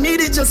forever, I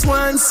need it just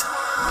once.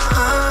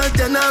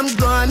 Then I'm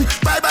gone.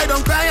 Bye bye,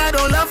 don't cry, I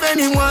don't love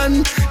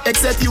anyone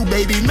except you,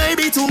 baby.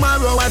 Maybe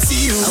tomorrow I'll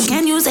see you. How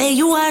can you say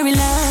you are in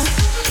love?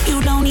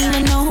 You don't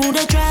even know who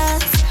to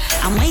trust.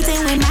 I'm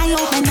waiting with my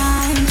open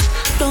arms.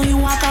 Don't you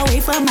walk away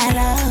from my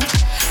love?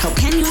 How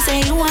can you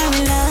say you are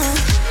in love?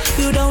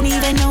 You don't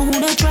even know who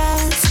to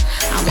trust.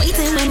 I'm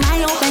waiting with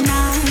my open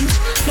arms.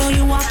 Don't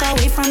you walk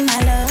away from my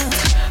love?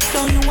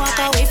 Don't you walk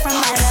away from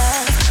my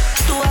love?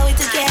 Do are we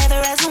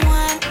together as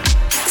one?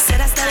 Said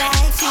that's the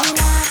life you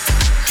want.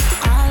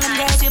 All them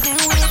girls you've been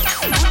with,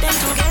 put them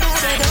together,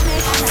 they don't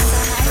make a mess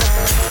of my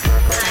love.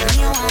 Tell me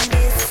you want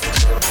this.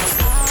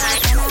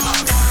 Then I'm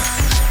gone.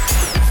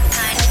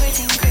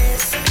 Everything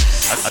crisp.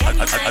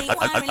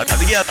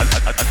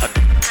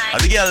 I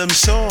the girl them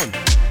son.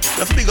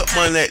 I big up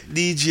man like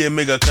DJ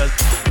Mega cause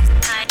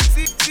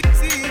See,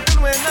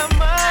 even when I'm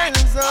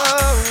miles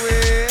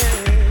away,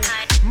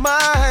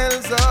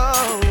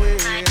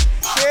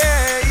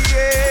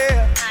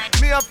 yeah.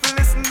 Me have to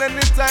listen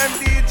anytime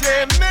DJ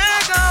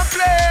Mega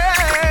play.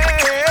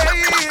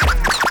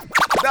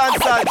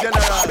 That's our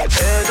general.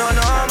 They don't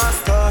know my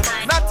stuff.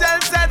 Not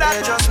else said that.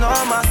 They just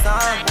know my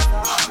sound.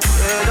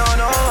 They don't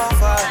know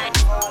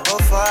how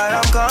far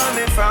I'm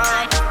coming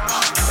from.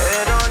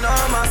 They don't know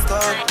my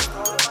stuff.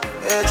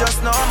 They just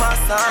know my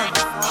sound.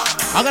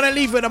 I'm gonna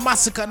leave with a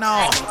massacre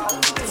now.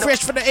 Fresh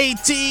for the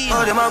 18.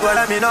 Oh, them a go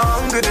let me know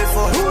hungry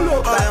before.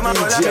 Oh, them a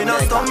go let me know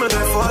stumble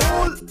before.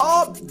 Pull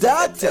up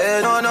that. They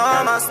don't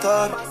know my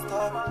stuff.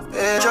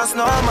 They just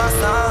know my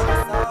sound.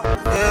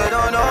 They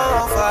don't know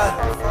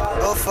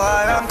how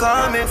far I'm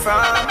coming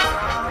from.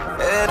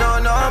 They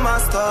don't know my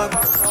stuff.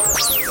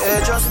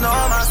 They just know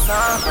my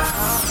sound.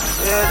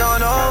 They don't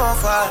know how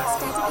far.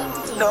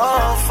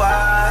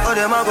 Oh,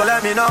 them a go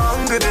let me know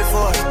hungry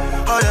before.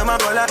 Oh, them a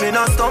go let me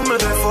know stumble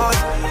before.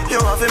 You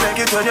have to make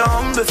it when you're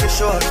humble for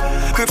sure.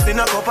 Crips in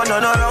a cup and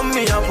none around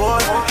me a pour.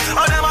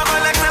 Oh, them a go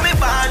like me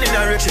born in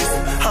the riches.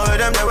 How them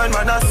them there when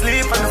man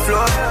asleep on the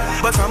floor.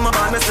 But from my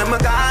man, me say me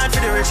gone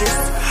for the riches.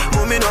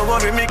 Mommy no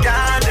worry, me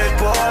can't dead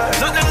poor.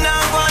 Nothing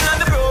now one on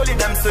the rolling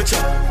them switch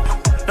up.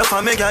 No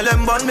for me girl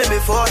them born me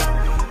before.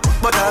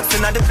 But I've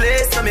seen at the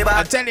place so me back.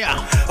 I tell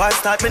ya, I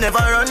start me never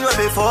run way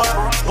before.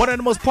 one of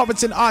the most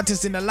popular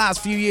artists in the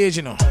last few years,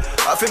 you know.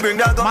 I feel bring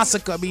that gun.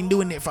 Massacre been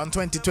doing it from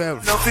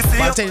 2012. No, But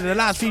I tell you, the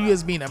last few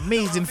years been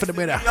amazing for the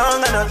brother.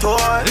 Young and a toy.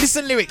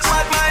 Listen lyrics.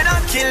 What might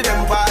not kill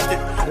them party.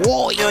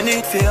 Whoa, You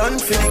need to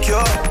for the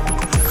cure.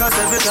 Cause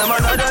every time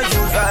another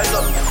you rise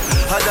up,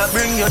 I that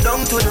bring you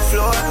down to the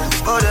floor.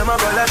 Oh, them a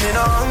go let me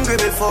not hungry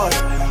before.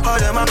 Oh,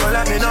 them a go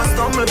let me not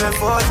stumble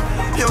before.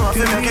 You have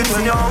to make it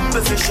when you're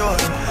humble for sure.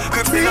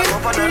 Grip me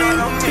up and then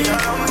around me.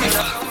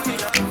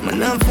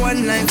 Man have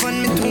one life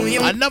on me too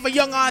young. another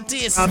young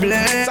artist.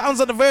 Sounds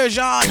of the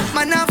version.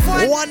 Man have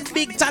One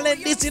big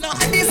talent, this, you know.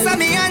 This is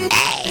me and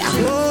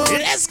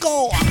Let's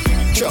go.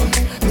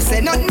 me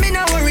say nothing me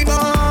no worry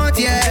about,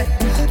 yeah.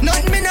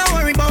 Nothing me no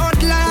worry about,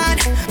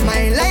 lad.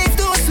 My life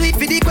too sweet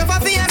for the quiver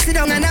for you sit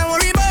down and I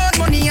worry about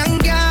money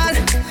and girl.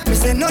 Me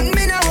say nothing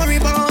me no worry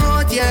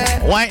about, yeah.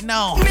 Right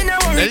now,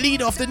 the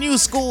leader of the new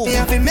school, the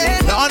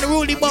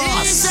unruly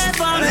boss.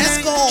 Let's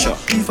go.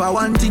 If I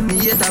want thing, me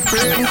hate a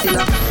friend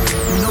killer.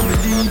 Me no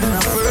believe in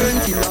a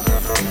friend killer.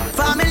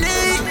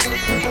 Family,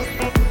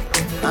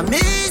 I me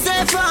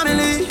say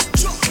family.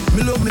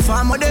 Me love me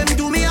family, them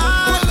do me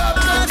hard.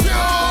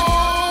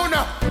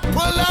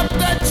 Pull up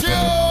the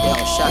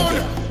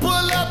tune.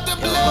 Pull up the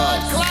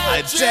blood.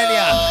 I tell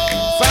ya,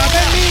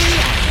 family,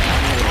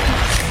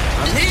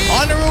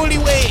 unruly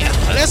way.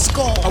 Let's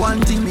go. One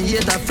thing me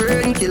hate a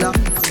friend killer.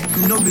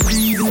 Me no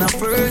believe in a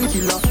friend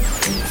killer.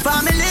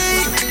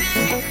 Family,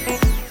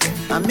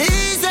 I me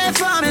say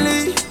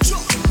family.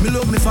 Me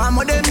love me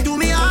family, them do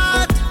me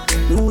hard.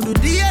 Who do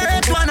the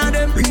hate one of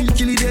them? Real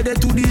kill it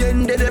dead to the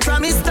end, dead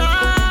from me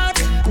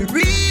start. Me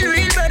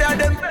real better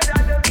them.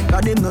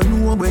 Cause them no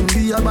know when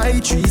we a buy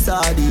 3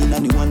 sardines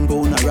and the 1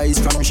 pound a rice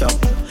from shop.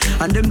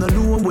 And them no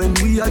know when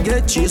we a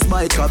get chased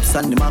by cops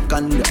and the mac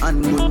and the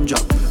handgun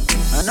drop.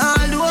 And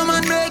all the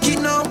woman make it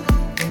now.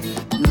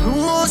 Me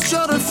know how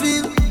struggle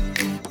feel.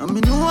 And me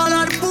know all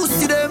of the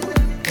pussy them.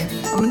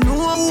 And me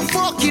know who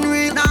fucking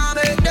real. Now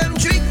make them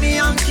trick me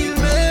and kill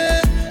me.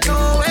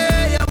 No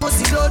way, you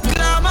pussy blood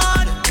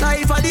glamour.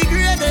 Life are the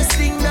greatest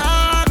thing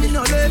that. Me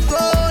no left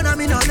God and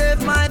me no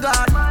left my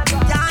God.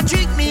 Can't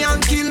trick me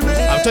and kill me.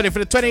 I'm telling you, for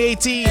the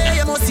 2018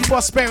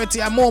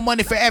 prosperity and more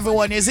money for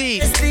everyone, you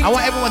see. I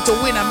want everyone to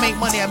win and make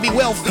money and be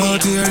wealthy.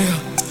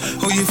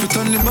 Oh, if you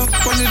turn the back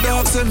on the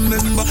dogs and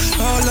remember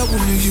all of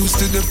when you used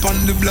to dip on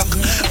the block.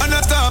 And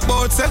I talk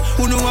about say,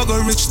 who know I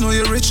got rich, know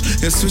you rich.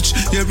 You switch,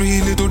 you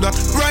really do that.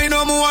 Right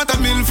now, I want a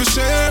meal for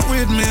share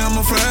with me. I'm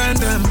a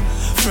friend them.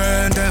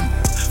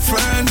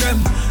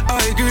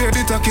 I grade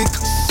it a kick.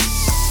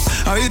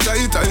 I eat.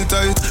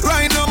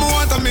 Right now, I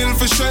want a meal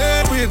for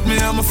share with me.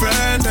 I'm a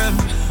friend them.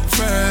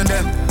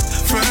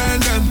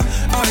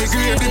 I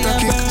grade it a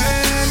kick.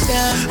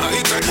 I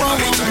eat.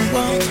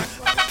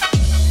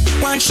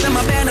 Watch them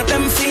a bend up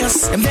them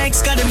face. Them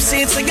vex got them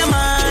seats like a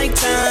my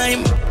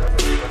time.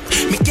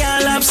 Me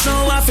can't love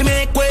snow off to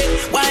make way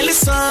while the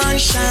sun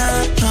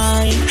shine.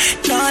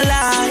 No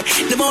lie,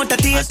 the amount of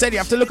tears. I tell you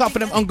have to look out for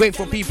them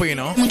ungrateful people, you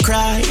know.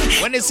 Cry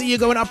when they see you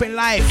going up in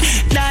life.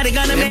 Now they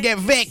gonna get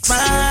vexed.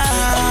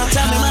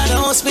 Tell me my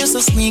house feels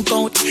to sneak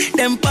out.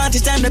 Them party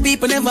time the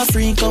people never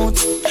freak out.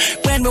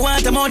 When we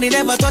want the money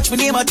never touch me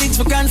name. I think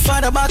my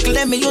grandfather buckle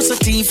them me used to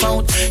teeth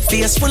out.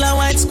 Face full of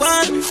white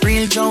squad,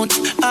 real joke.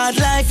 Hard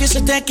life used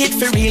to take it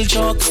for real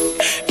joke.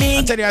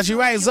 I tell you as you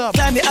rise up,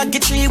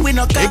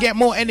 you get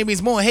more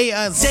enemies, more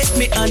haters,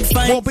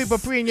 more people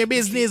preying your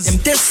business.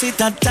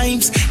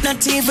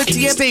 Not even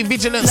stay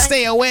vigilant,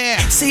 stay aware.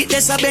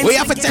 We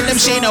have to tell them,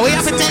 Shayna, we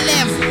have to tell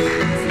them.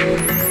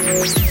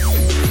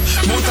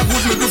 Mount a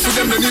good me do for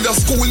them, they need a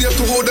school here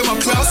to hold them a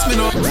class, me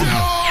know.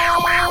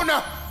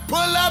 Pull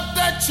up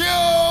that tune.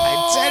 I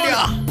tell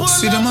ya.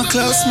 See them a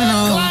class, me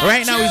know.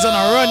 Right now he's on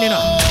a run, you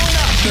know.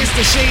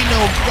 Mr.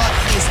 Shayna got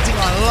this thing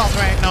on lock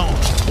right now.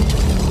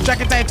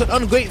 Track entitled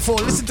Ungrateful.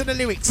 Listen to the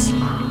lyrics.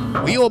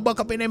 We all buck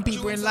up in them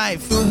people in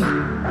life.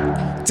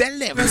 Tell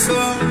them.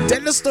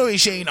 Tell the story,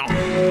 Shayna.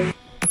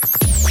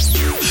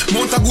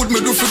 Mount a good me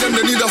do for them,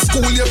 they need a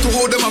school here to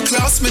hold them a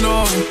class, me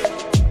know.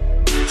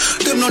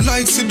 Them not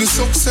like see the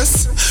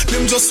success.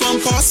 Them just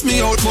want pass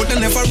me out, but they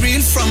never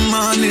real from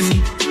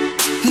morning.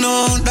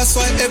 No, that's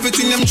why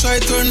everything them try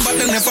turn back,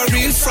 they never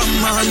real from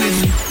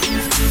morning.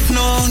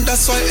 No,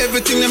 that's why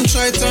everything them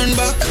try turn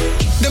back.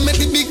 They make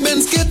the big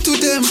Benz get to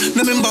them.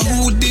 Remember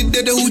who did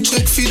they who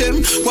check for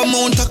them. One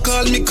month I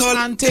call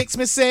and text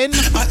me send.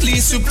 At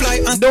least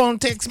reply and don't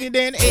text me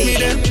then. Hey.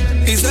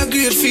 It's a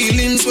great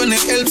feelings when you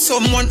help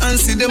someone and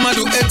see them I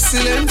do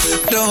excellent.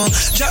 No,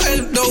 ja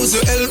help those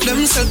who help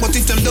themselves, but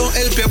if them don't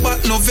help you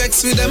back, no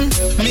vex with them.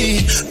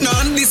 Me,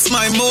 none this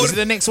my mode. This is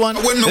the next one.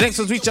 The next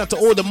one's reach out to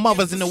all the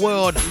mothers in the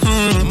world.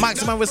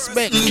 Maximum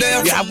respect.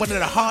 You have one of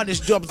the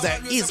hardest jobs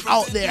that is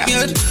out there.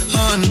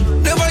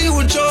 Never you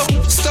would job,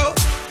 stop.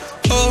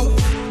 Oh.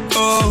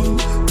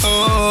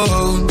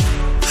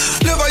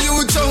 Never you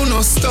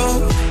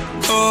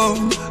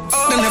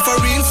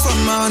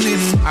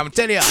morning. I'm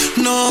telling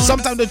you, No,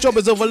 sometimes the job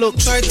is overlooked.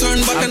 try turn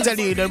back I'm and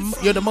telling you,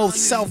 you're the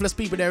most selfless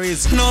people there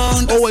is.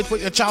 no. Always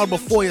put your child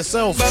before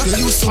yourself.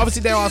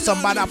 Obviously, there are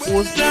some bad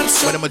apples,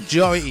 but the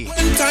majority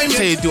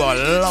say you do a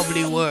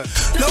lovely work.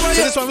 So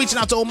this one reaching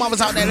out to all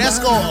mothers out there. Let's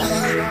go.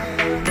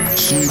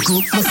 She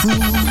cooked my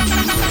food,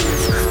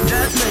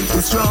 that makes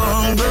me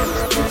stronger.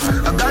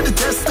 I gotta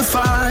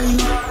testify.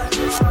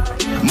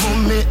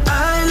 Mommy,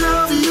 I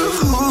love you,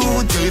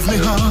 gave me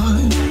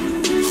heart.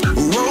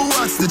 Whoa,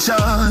 what's the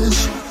charge?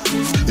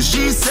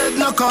 She said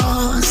no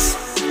cause.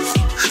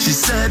 She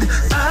said,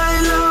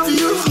 I love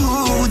you,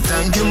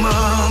 thank you,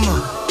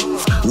 mama.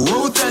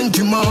 Whoa, thank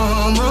you,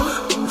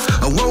 mama.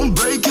 I won't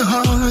break your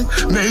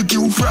heart, make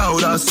you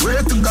proud, I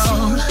swear to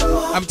God.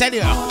 I'm telling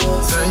you.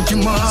 Thank you,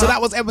 mama. So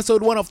that was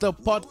episode 1 of the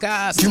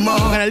podcast. We're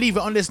gonna leave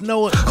it on this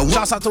note.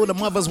 Shout out to all the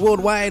mothers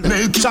worldwide.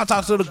 Shout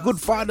out to the good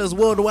fathers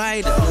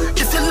worldwide.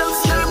 If you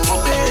love your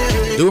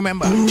mommy, Do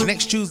remember,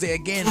 next Tuesday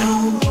again,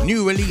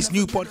 new release,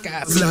 new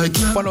podcast.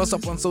 Follow us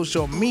up on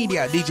social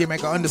media, DJ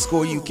Mega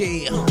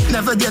 _UK.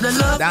 never get a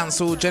love.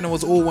 Dancehall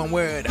Generals, all one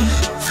word.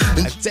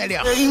 I tell you,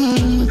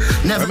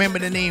 Never remember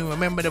the name,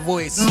 remember the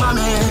voice.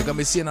 Mommy. You're gonna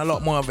be seeing a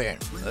lot more of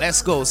it.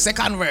 Let's go,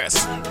 second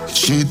verse.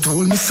 She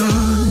told me,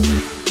 son,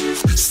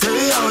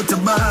 stay out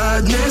of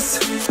badness.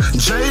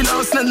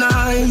 Jailhouse not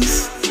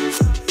nice.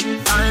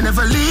 I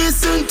never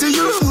listened to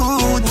you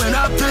when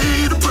I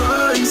paid the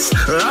price.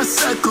 I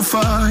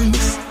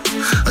sacrificed.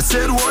 I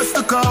said, what's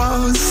the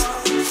cause?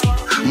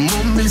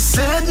 Mommy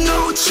said,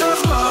 no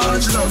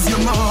charge. Love your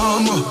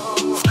mama.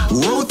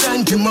 Oh,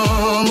 thank you,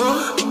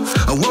 mama.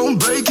 I won't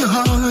break your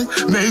heart,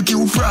 make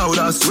you proud.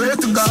 I swear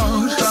to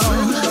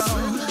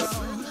God.